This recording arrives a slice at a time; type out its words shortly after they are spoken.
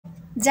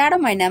जाडो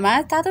महिनामा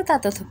तातो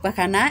तातो थुक्पा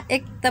खान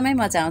एकदमै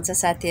मजा आउँछ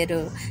साथीहरू।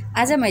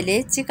 आज मैले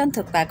चिकन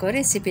थुक्पाको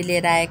रेसिपी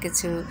लिएर आएको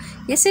छु।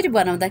 यसरी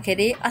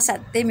बनाउँदाखेरि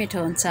असाध्यै मिठो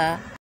हुन्छ।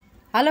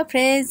 हेलो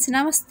फ्रेन्ड्स,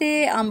 नमस्ते।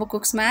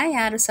 ambucooksमा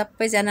यहाँहरू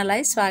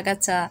सबैजनालाई स्वागत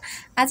छ।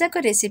 आजको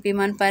रेसिपी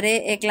मन परे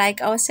एक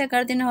लाइक अवश्य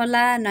गरिदिनु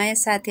होला। नयाँ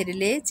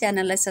साथीहरूले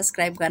च्यानललाई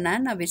सब्स्क्राइब गर्न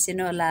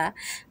नबिर्सिनु होला।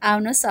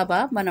 आउनुहोस् अब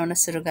बनाउन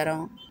सुरु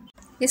गरौँ।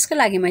 यसको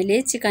लागि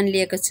मैले चिकन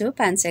लिएको छु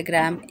 500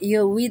 ग्राम।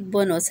 यो विथ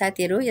बोन हो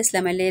साथीहरू।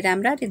 यसलाई मैले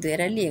राम्ररी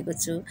धोएर लिएको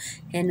छु।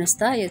 हेर्नुहोस्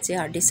त, यो चाहिँ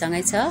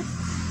हड्डीसँगै छ।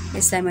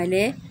 यसलाई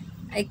मैले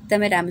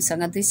एकदमै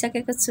राम्रोसँग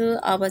धोइसकेको छु।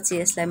 अब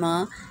चाहिँ यसलाई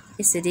म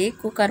यसरी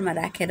कुकरमा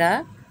राखेर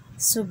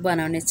सुप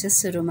बनाउने छु।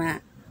 सुरुमा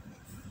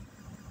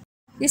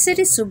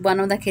यसरी सुप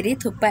बनाउँदाखेरि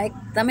थुक्पा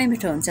एकदमै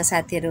मिठो हुन्छ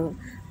साथीहरू।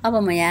 अब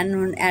म यहाँ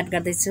नुन एड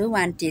गर्दैछु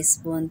 1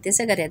 टीस्पुन।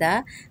 त्यसै गरेर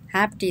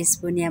हाफ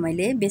टीस्पुन यहाँ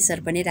मैले बेसर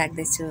पनि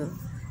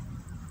राख्दैछु।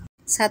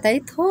 साथै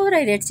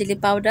थोरै रेड चिल्ली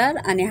पाउडर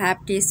अनि हाफ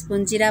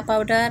टीस्पुन जिरा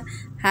पाउडर,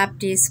 हाफ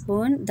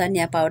टीस्पुन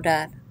धनिया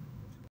पाउडर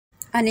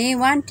अनि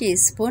 1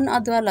 टीस्पुन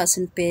अदुवा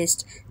लसुन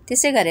पेस्ट।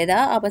 त्यसै गरेर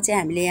अब चाहिँ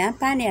हामीले यहाँ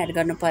पानी एड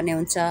गर्नुपर्ने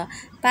हुन्छ।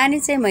 पानी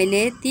चाहिँ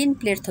मैले 3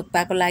 प्लेट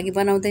थुक्पाको लागि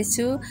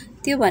बनाउँदैछु।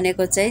 त्यो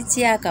भनेको चाहिँ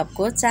चिया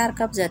कपको 4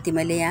 कप जति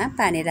मैले यहाँ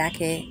पानी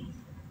राखेँ।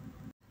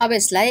 अब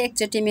यसलाई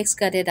एकचोटि मिक्स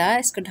गरेर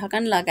यसको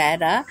ढक्कन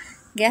लगाएर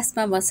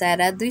ग्यासमा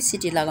बसाएर 2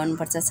 सिटी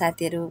लगाउनुपर्छ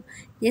साथीहरू।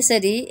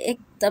 यसरी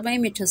एकदमै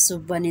मिठो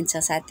सुप बनिन्छ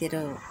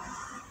साथीहरू।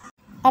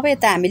 अब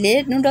यता हामीले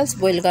नुडल्स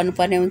बोइल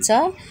गर्नुपर्ने हुन्छ।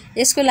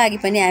 यसको लागि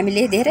पनि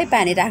हामीले धेरै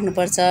पानी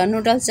राख्नुपर्छ।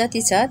 नुडल्स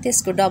जति छ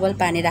त्यसको डबल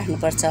पानी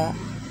राख्नुपर्छ।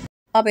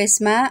 अब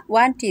यसमा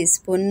 1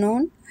 टीस्पुन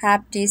नुन,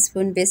 हाफ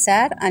टीस्पुन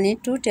बेसार अनि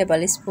 2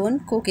 टेबलस्पुन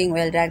कुकिङ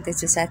ओइल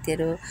राख्दैछु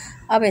साथीहरू।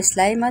 अब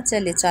यसलाई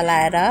मजाले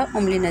चलाएर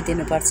उम्लिन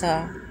दिनुपर्छ।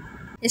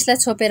 यसलाई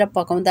छोपेर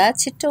पकाउँदा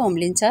छिट्टो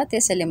उम्लिन्छ,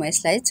 त्यसैले म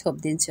यसलाई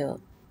छोपिदिन्छु।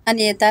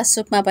 अनि यता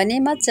सुपमा पनि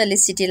मजाले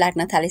सिटी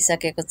लाग्न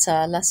थालिसकेको छ।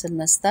 ल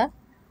सुन्नुहोस् त।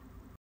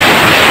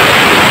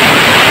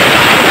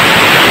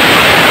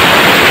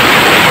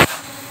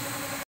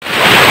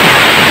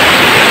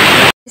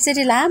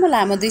 यसरी लामो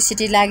लामो 2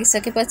 सिटी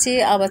लागिसकेपछि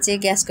अब चाहिँ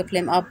ग्यासको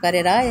फ्लेम अफ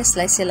गरेर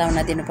यसलाई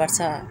सेलाउन दिनुपर्छ।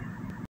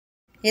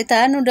 यता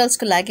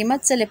नुडल्सको लागि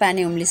मजाले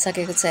पानी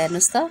उम्लिसकेको छ।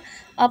 हेर्नुहोस् त।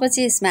 अब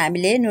चाहिँ यसमा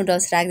हामीले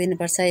नुडल्स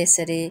राखिदिनुपर्छ।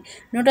 यसरी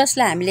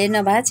नुडल्सलाई हामीले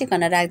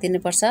नभाचिकन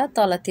राखिदिनुपर्छ।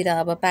 तलतिर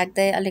अब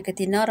पाक्दै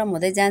अलिकति नरम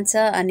हुँदै जान्छ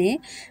अनि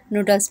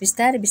नुडल्स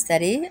बिस्तारै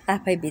बिस्तारै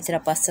आफै भित्र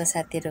पस्छ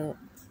साथीहरू।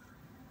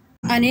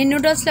 अनि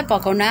नुडल्सलाई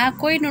पकाउन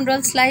कोही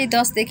नुडल्सलाई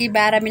 10 देखि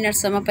 12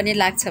 मिनटसम्म पनि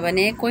लाग्छ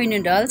भने कोही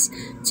नुडल्स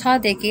 6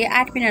 देखि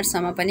 8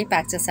 मिनटसम्म पनि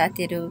पाक्छ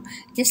साथीहरू।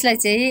 यसलाई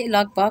चाहिँ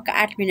लगभग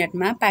 8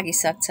 मिनटमा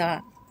पाकिसक्छ।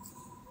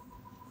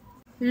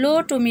 लो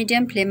टु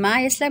मिडियम फ्लेममा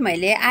यसलाई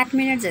मैले 8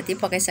 मिनट जति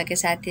पकाइसकेँ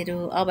साथीहरू।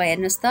 अब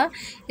हेर्नुहोस् त,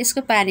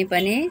 यसको पानी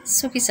पनि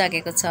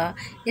सुकिसकेको छ।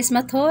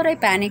 यसमा थोरै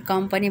पानी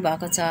कम पनि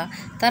भएको छ,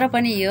 तर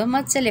पनि यो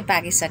मजाले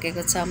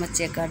पाकिसकेको छ। म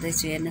चेक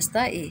गर्दैछु। हेर्नुहोस्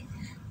त।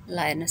 ल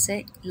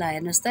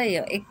हेर्नुहोस् त,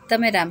 यो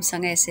एकदमै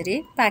राम्रोसँग यसरी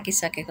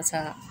पाकिसकेको छ।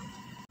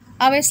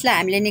 अब यसलाई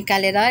हामीले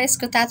निकालेर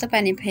यसको तातो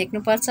पानी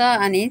फ्याँक्नुपर्छ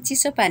अनि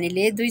चिसो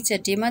पानीले 2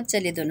 चोटि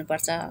मजाले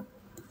धुनुपर्छ।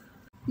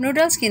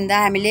 नुडल्स किन्दा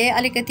हामीले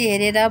अलिकति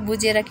हेरेर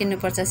बुझेर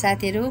किन्नुपर्छ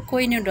साथीहरू।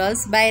 कोही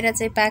नुडल्स बाहिर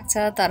चाहिँ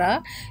पाक्छ तर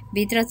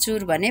भित्र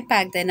चुर भने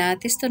पाक्दैन।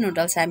 त्यस्तो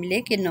नुडल्स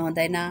हामीले किन्नु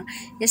हुँदैन।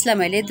 यसलाई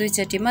मैले 2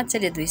 चोटि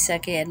मजाले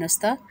धोइसकेँ। हेर्नुहोस्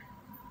त।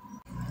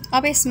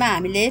 अब यसमा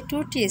हामीले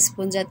 2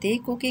 टीस्पुन जति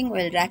कुकिङ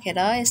ओइल राखेर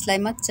यसलाई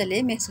मजाले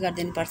मिक्स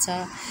गरिदिनुपर्छ।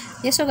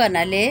 यसो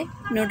गर्नाले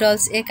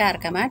नुडल्स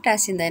एकाअर्कामा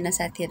टाँसिँदैन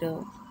साथीहरू।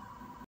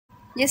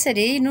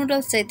 यसरी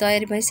नुडल्स चाहिँ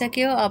तयारी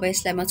भइसक्यो। अब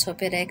यसलाई म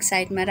छोपेर एक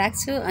साइडमा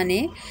राख्छु अनि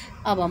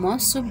अब म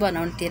सुप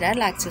बनाउनतिर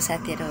लाग्छु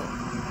साथीहरू।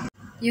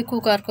 यो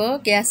कुकरको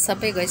ग्यास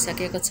सबै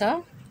गइसकेको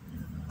छ।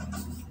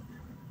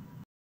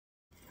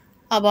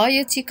 अब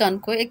यो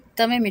चिकनको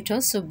एकदमै मिठो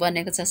सुप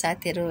बनेको छ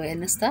साथीहरू।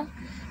 हेर्नुहोस् त।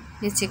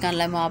 यो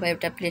चिकनलाई म अब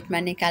एउटा प्लेटमा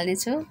निकाल्ने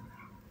छु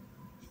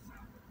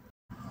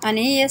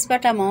अनि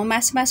यसबाट म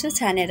मासु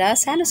छानेर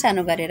सानो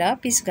सानो गरेर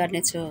पिस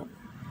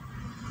गर्नेछु।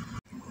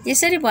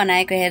 यसरी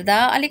बनाएको हेर्दा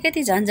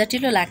अलिकति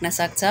झन्झटिलो लाग्न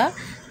सक्छ,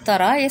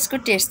 तर यसको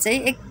टेस्ट चाहिँ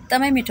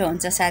एकदमै मिठो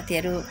हुन्छ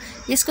साथीहरू।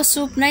 यसको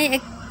सुप नै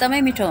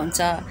एकदमै मिठो हुन्छ।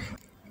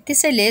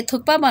 त्यसैले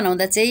थुक्पा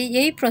बनाउँदा चाहिँ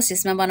यही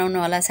प्रोसेसमा बनाउनु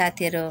होला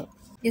साथीहरू।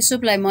 यो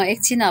सुपलाई म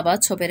एकछिन अब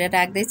छोपेर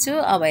राख्दैछु।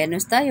 अब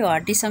हेर्नुहोस् त, यो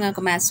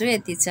हड्डीसँगको मासु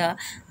यति छ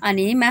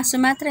अनि मासु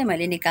मात्रै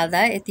मैले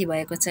निकाल्दा यति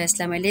भएको छ।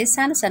 यसलाई मैले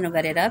सानो सानो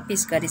गरेर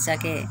पिस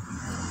गरिसकेँ।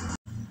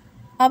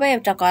 अब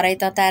एउटा कराई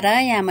तताएर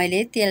यहाँ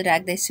मैले तेल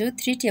राख्दैछु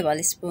 3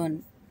 टेबलस्पुन।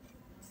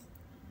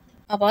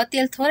 अब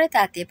तेल थोरै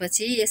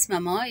तातिएपछि यसमा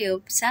म यो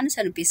सानो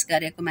सानो पिस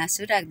गरेको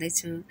मासु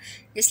राख्दैछु।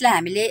 यसलाई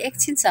हामीले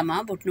एकछिनसम्म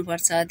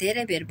भुट्नुपर्छ।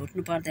 धेरै बेर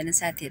भुट्नु पर्दैन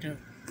साथीहरू।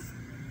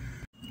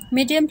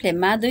 मिडियम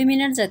फ्लेममा 2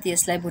 मिनट जति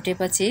यसलाई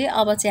भुटेपछि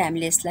अब चाहिँ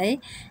हामीले यसलाई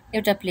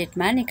एउटा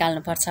प्लेटमा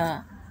निकाल्नुपर्छ।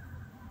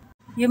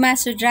 यो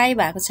मासु ड्राई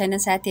भएको छैन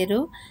साथीहरू।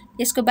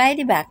 यसको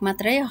बाहिरी भाग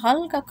मात्रै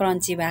हल्का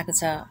क्रन्ची भएको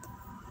छ।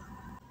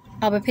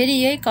 अब फेरि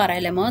यही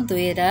कराईलाई म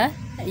धोएर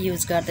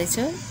युज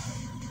गर्दैछु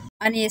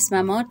अनि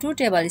यसमा म 2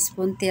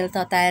 टेबलस्पुन तेल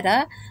तताएर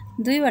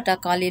 2वटा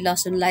कली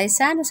लसुनलाई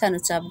सानो सानो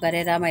चप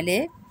गरेर मैले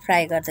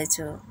फ्राई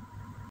गर्दैछु।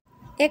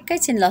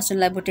 एकैछिन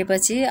लसुनलाई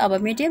भुटेपछि अब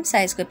मिडियम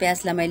साइजको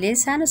प्याजलाई मैले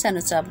सानो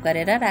सानो चप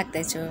गरेर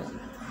राख्दैछु।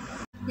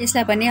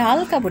 यसलाई पनि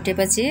हल्का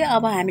भुटेपछि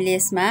अब हामीले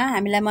यसमा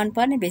हामीलाई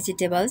मनपर्ने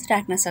भेजिटेबल्स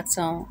राख्न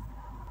सक्छौँ।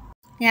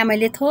 यहाँ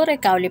मैले थोरै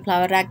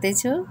काउलीफ्लावर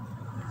राख्दैछु।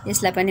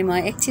 यसलाई पनि म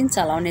एकछिन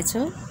चलाउने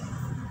छु।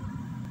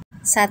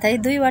 साथै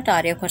 2वटा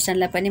हरियो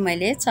खोर्सानीलाई पनि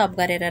मैले चप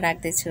गरेर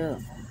राख्दैछु।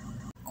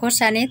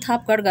 खोर्सानी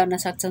थपगढ गर्न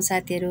सक्छौँ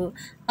साथीहरू।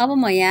 अब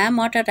म यहाँ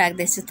मटर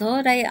राख्दैछु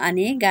थोरै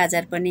अनि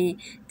गाजर पनि।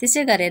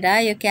 त्यसै गरेर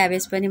यो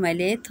क्याबेज पनि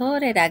मैले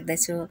थोरै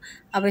राख्दैछु।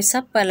 अब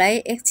सबैलाई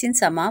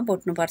एकछिनसम्म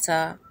भुट्नुपर्छ।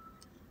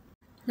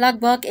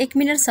 लगभग 1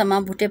 मिनटसम्म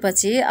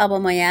भुटेपछि अब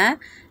म यहाँ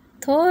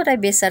थोरै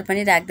बेसार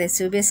पनि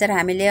राख्दैछु। बेसार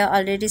हामीले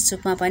अलरेडी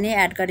सुपमा पनि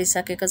एड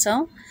गरिसकेको छौँ,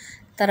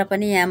 तर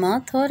पनि यहाँ म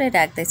थोरै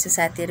राख्दैछु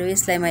साथीहरू।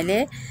 यसलाई मैले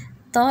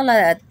तल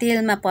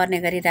तेलमा पर्ने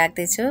गरी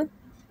राख्दैछु।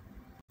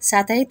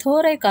 साथै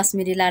थोरै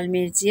कश्मिरी लाल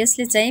मिर्च,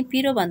 यसले चाहिँ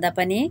पिरोभन्दा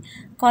पनि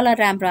कलर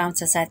राम्रो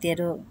आउँछ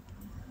साथीहरू।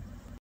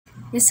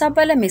 यो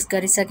सबैलाई मिक्स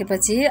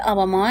गरिसकेपछि अब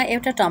म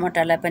एउटा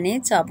टमाटरलाई पनि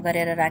चप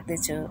गरेर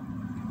राख्दैछु।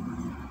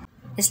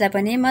 यसलाई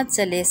पनि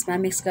मजाले यसमा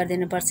मिक्स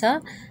गरिदिनुपर्छ।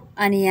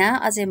 अनि यहाँ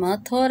अझै म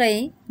थोरै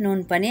नुन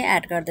पनि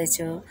एड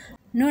गर्दैछु।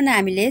 नुन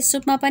हामीले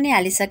सुपमा पनि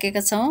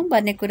हालिसकेका छौँ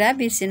भन्ने कुरा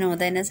बिर्सिनु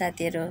हुँदैन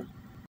साथीहरू।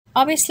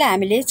 अब यसलाई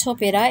हामीले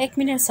छोपेर 1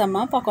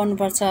 मिनटसम्म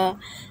पकाउनुपर्छ।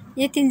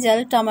 यतिन्जेल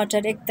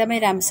टमाटर एकदमै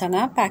राम्रोसँग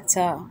पाक्छ।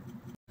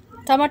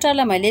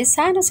 टमाटरलाई मैले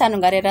सानो सानो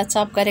गरेर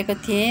चप गरेको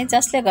थिएँ,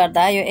 जसले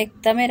गर्दा यो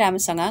एकदमै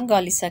राम्रोसँग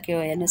गलिसक्यो।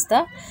 हेर्नुहोस् त।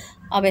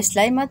 अब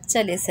यसलाई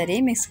मजाले यसरी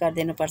मिक्स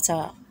गरिदिनुपर्छ।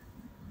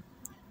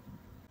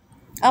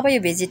 अब यो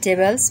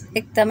भेजिटेबल्स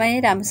एकदमै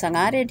राम्रोसँग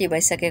रेडी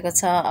भइसकेको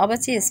छ। अब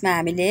चाहिँ यसमा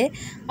हामीले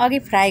अघि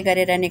फ्राई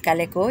गरेर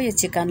निकालेको यो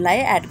चिकनलाई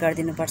एड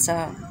गरिदिनुपर्छ।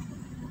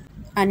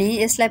 अनि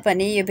यसलाई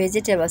पनि यो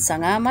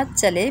भेजिटेबलसँग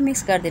मजाले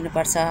मिक्स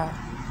गरिदिनुपर्छ।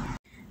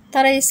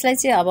 तर यसलाई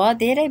चाहिँ अब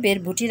धेरै बेर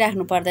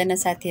भुटिराख्नु पर्दैन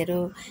साथीहरू।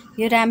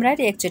 यो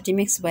राम्ररी एकचोटि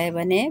मिक्स भयो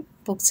भने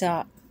पुग्छ।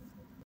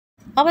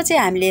 अब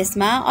चाहिँ हामीले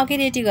यसमा अघि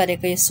रेडी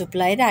गरेको यो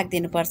सुपलाई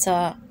राखिदिनुपर्छ।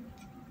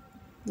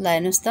 ल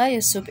हेर्नुहोस् त,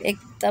 यो सुप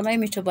एकदमै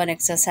मिठो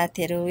बनेको छ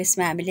साथीहरू।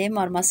 यसमा हामीले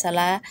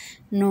मरमसला,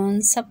 नुन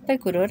सबै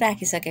कुरो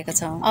राखिसकेका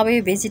छौँ। अब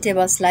यो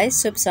भेजिटेबल्सलाई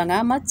सुपसँग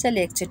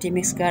मजाले एकचोटि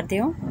मिक्स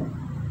गरिदिउँ।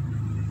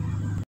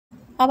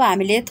 अब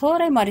हामीले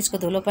थोरै मरिचको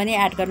धुलो पनि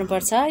एड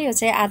गर्नुपर्छ। यो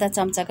चाहिँ आधा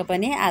चम्चाको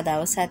पनि आधा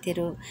हो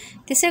साथीहरू।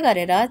 त्यसै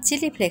गरेर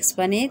चिली फ्लेक्स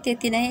पनि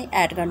त्यति नै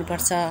एड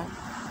गर्नुपर्छ।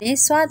 अनि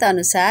स्वाद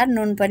अनुसार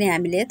नुन पनि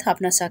हामीले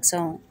थप्न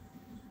सक्छौँ।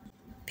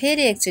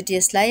 फेरि एकचोटि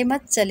यसलाई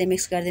मजाले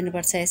मिक्स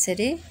गरिदिनुपर्छ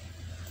यसरी।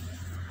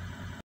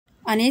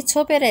 अनि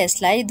छोपेर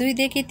यसलाई 2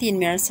 देखि 3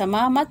 मिनटसम्म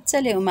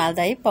मजाले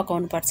उमाल्दै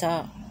पकाउनुपर्छ।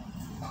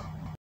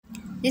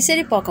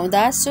 यसरी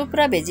पकाउँदा सुप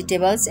र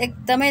भेजिटेबल्स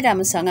एकदमै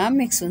राम्रोसँग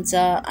मिक्स हुन्छ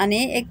अनि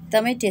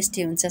एकदमै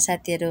टेस्टी हुन्छ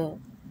साथीहरू।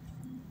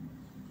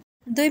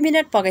 2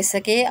 मिनट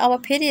पकाइसके। अब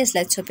फेरि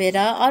यसलाई छोपेर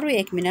अरू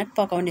 1 मिनट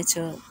पकाउने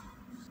छु।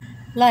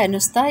 ल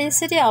हेर्नुहोस् त,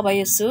 यसरी अब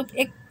यो सुप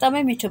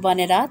एकदमै मिठो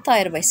बनेर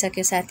तयार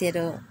भइसक्यो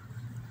साथीहरू।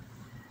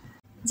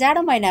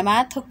 जाडो महिनामा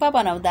थुक्पा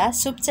बनाउँदा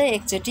सुप चाहिँ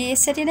एकचोटि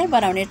यसरी नै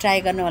बनाउने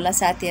ट्राई गर्नुहोला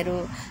साथीहरू।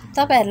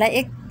 तपाईँहरूलाई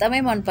एकदमै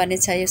मनपर्ने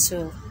छ यो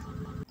सुप।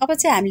 अब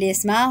चाहिँ हामीले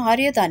यसमा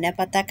हरियो धनियाँ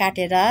पत्ता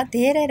काटेर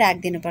धेरै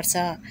राखिदिनुपर्छ।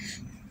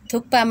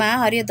 थुक्पामा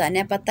हरियो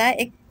धनियाँ पत्ता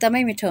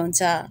एकदमै मिठो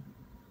हुन्छ।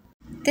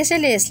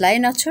 त्यसैले यसलाई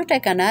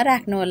नछुटाइकन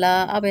राख्नुहोला।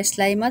 अब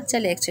यसलाई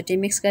मजाले एकचोटि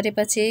मिक्स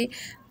गरेपछि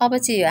अब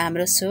चाहिँ यो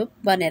हाम्रो सुप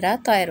बनेर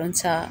तयार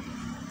हुन्छ।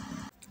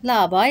 ल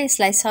अब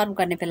यसलाई सर्भ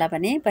गर्ने बेला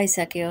पनि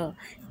भइसक्यो।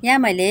 यहाँ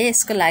मैले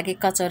यसको लागि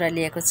कचौरा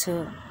लिएको छु।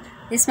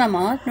 यसमा म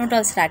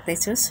नुडल्स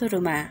राख्दैछु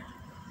सुरुमा।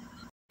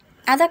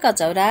 आधा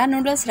कचौरा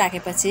नुडल्स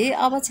राखेपछि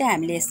अब चाहिँ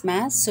हामीले यसमा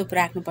सुप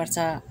राख्नुपर्छ।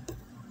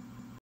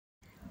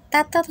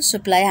 तातो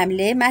सुपलाई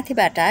हामीले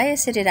माथिबाट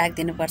यसरी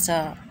राखिदिनुपर्छ।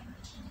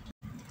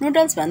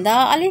 नुडल्सभन्दा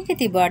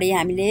अलिकति बढी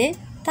हामीले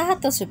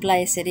तातो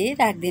सुपलाई यसरी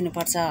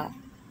राखिदिनुपर्छ।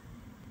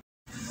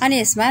 अनि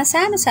यसमा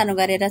सानो सानो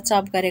गरेर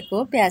चप गरेको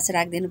प्याज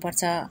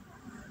राखिदिनुपर्छ।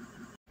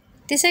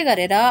 त्यसै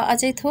गरेर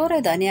अझै थोरै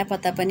धनियाँ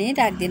पत्ता पनि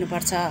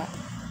राखिदिनुपर्छ।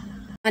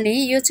 अनि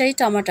यो चाहिँ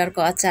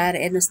टमाटरको अचार।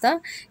 हेर्नुहोस् त,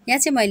 यहाँ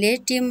चाहिँ मैले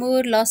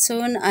टिमुर,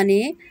 लसुन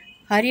अनि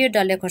हरियो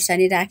डल्ले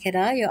खोर्सानी राखेर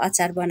यो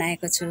अचार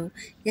बनाएको छु।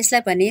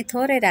 यसलाई पनि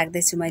थोरै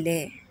राख्दैछु मैले।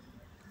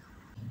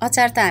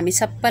 अचार त हामी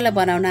सबैलाई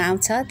बनाउन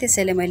आउँछ,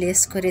 त्यसैले मैले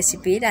यसको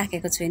रेसिपी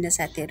राखेको छुइनँ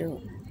साथीहरू।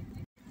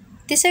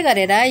 त्यसै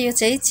गरेर यो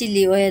चाहिँ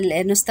चिल्ली ओयल।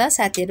 हेर्नुहोस् त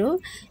साथीहरू,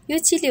 यो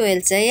चिल्ली ओयल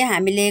चाहिँ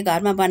हामीले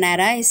घरमा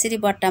बनाएर यसरी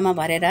बट्टामा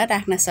भरेर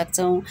राख्न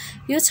सक्छौँ।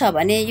 यो छ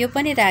भने यो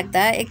पनि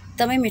राख्दा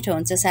एकदमै मिठो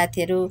हुन्छ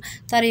साथीहरू।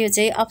 तर यो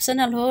चाहिँ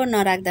अप्सनल हो,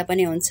 नराख्दा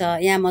पनि हुन्छ।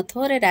 यहाँ म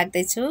थोरै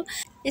राख्दैछु।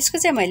 यसको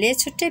चाहिँ मैले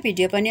छुट्टै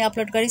भिडियो पनि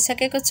अपलोड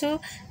गरिसकेको छु।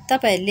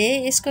 तपाईँहरूले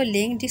यसको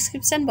लिङ्क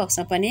डिस्क्रिप्सन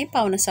बक्समा पनि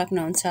पाउन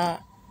सक्नुहुन्छ।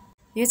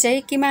 यो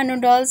चाहिँ किमा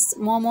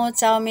नुडल्स, मोमो,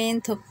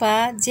 चाउमिन, थुक्पा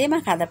जेमा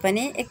खाँदा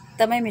पनि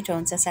एकदमै मिठो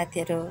हुन्छ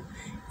साथीहरू।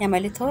 यहाँ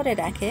मैले थोरै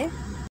राखेँ।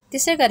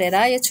 त्यसै गरेर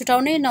यो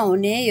छुटाउनै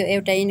नहुने यो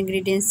एउटा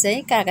इन्ग्रिडियन्ट्स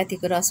चाहिँ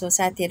कागतीको रस हो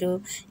साथीहरू।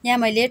 यहाँ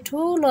मैले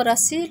ठुलो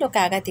रसिलो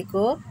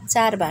कागतीको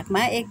 4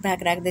 भागमा 1 भाग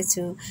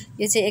राख्दैछु।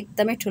 यो चाहिँ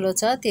एकदमै ठुलो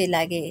छ, त्यही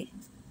लागि।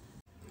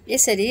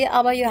 यसरी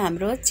अब यो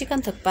हाम्रो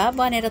चिकन थुक्पा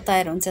बनेर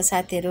तयार हुन्छ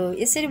साथीहरू।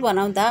 यसरी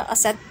बनाउँदा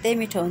असाध्यै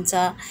मिठो हुन्छ।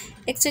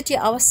 एकचोटि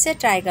अवश्य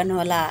ट्राई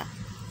गर्नुहोला।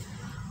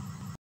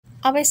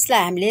 अब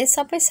यसलाई हामीले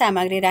सबै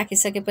सामग्री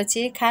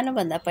राखिसकेपछि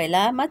खानुभन्दा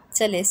पहिला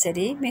मजाले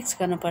यसरी मिक्स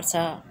गर्नुपर्छ।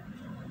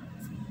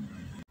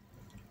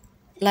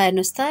 ल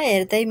हेर्नुहोस् त,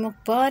 हेर्दै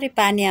मुखभरि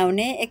पानी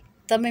आउने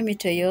एकदमै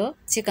मिठो यो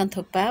चिकन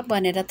थुक्पा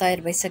बनेर तयार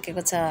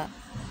भइसकेको छ।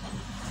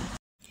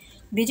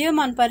 भिडियो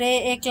मन परे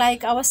एक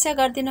लाइक अवश्य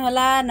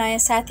गरिदिनुहोला। नयाँ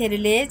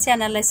साथीहरूले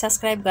च्यानललाई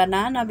सब्सक्राइब गर्न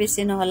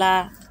नबिर्सिनुहोला।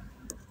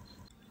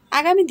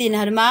 आगामी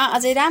दिनहरूमा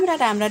अझै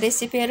राम्रा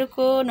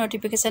रेसिपीहरूको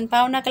नोटिफिकेसन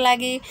पाउनका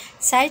लागि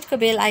साइडको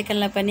बेल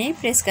आइकनलाई पनि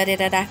प्रेस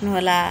गरेर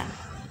राख्नुहोला।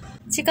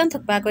 चिकन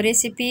थुक्पाको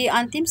रेसिपी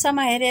अन्तिमसम्म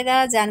हेरेर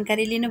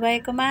जानकारी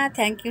लिनुभएकोमा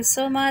थ्याङ्क यू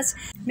सो मच।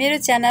 मेरो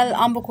च्यानल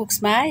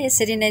अम्बुकुक्समा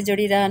यसरी नै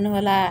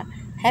जोडिरहनुहोला।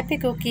 Happy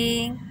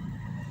cooking.